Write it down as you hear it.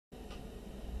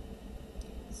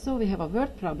So we have a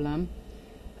word problem.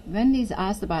 Wendy is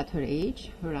asked about her age.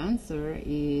 Her answer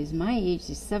is, my age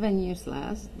is 7 years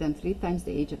less than 3 times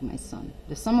the age of my son.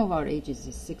 The sum of our ages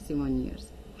is 61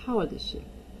 years. How old is she?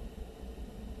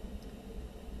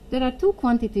 There are two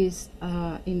quantities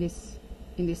in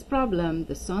this problem,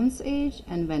 the son's age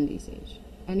and Wendy's age.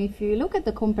 And if you look at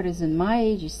the comparison, my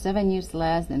age is 7 years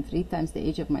less than 3 times the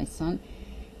age of my son,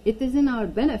 it is in our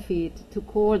benefit to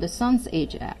call the son's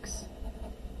age x,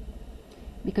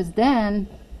 because then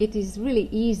it is really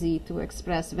easy to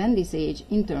express Wendy's age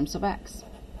in terms of x,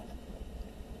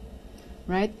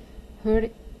 right?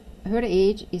 Her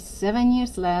age is 7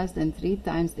 years less than 3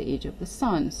 times the age of the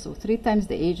son. So 3 times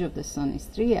the age of the son is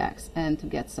 3x, and to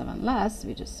get 7 less,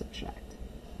 we just subtract.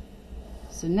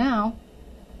 So now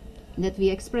that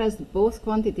we expressed both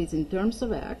quantities in terms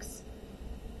of x,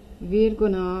 we're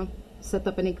gonna set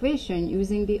up an equation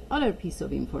using the other piece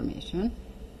of information,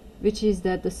 which is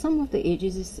that the sum of the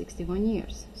ages is 61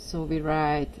 years. So we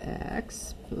write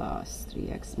x plus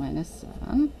 3x minus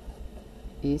 7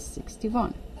 is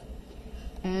 61.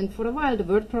 And for a while the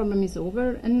word problem is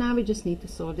over, and now we just need to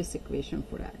solve this equation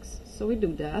for x. So we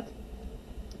do that.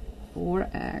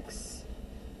 4x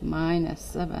minus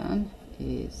 7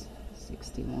 is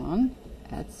 61.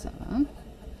 Add 7.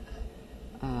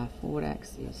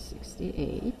 4x is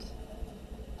 68.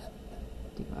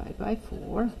 Divide by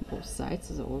 4, both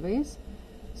sides as always.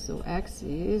 So x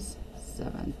is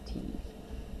 17.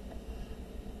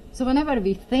 So whenever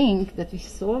we think that we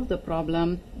solved the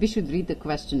problem, we should read the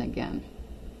question again.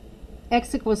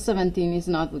 X equals 17 is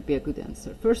not would be a good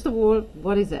answer. First of all,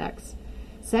 what is x?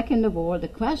 Second of all, the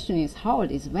question is, how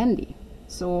old is Wendy?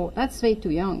 So that's way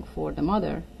too young for the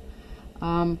mother,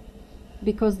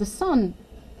 because the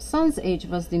son's age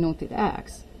was denoted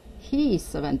x. He is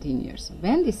 17 years.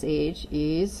 Wendy's age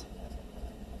is,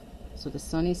 so the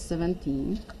son is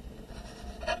 17,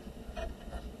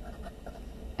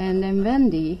 and then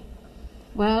Wendy,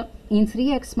 well, in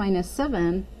 3x minus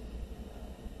 7,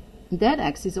 that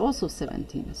x is also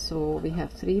 17. So we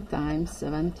have 3 times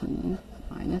 17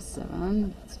 minus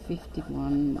 7, that's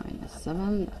 51 minus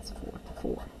 7, that's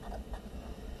 44.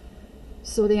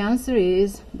 So the answer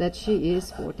is that she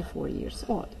is 44 years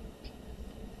old.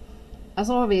 As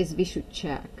always, we should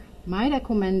check. My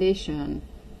recommendation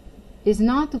is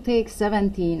not to take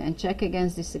 17 and check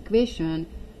against this equation,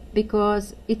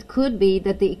 because it could be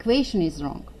that the equation is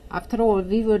wrong. After all,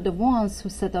 we were the ones who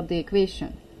set up the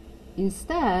equation.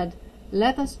 Instead,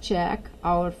 let us check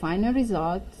our final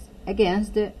results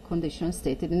against the condition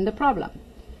stated in the problem.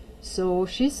 So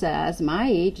she says, my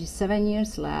age is 7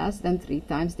 years less than 3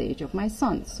 times the age of my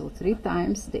son. So 3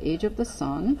 times the age of the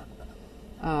son,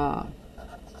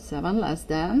 7 less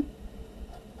than,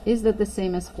 is that the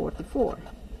same as 44?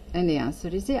 And the answer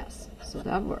is yes, so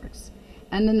that works.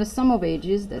 And then the sum of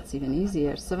ages, that's even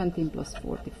easier. 17 plus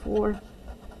 44,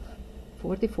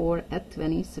 44, add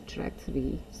 20, subtract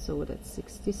 3, so that's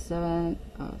 67,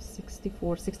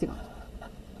 64, 61.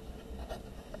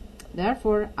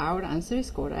 Therefore, our answer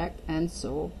is correct, and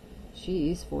so she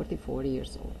is 44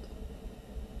 years old.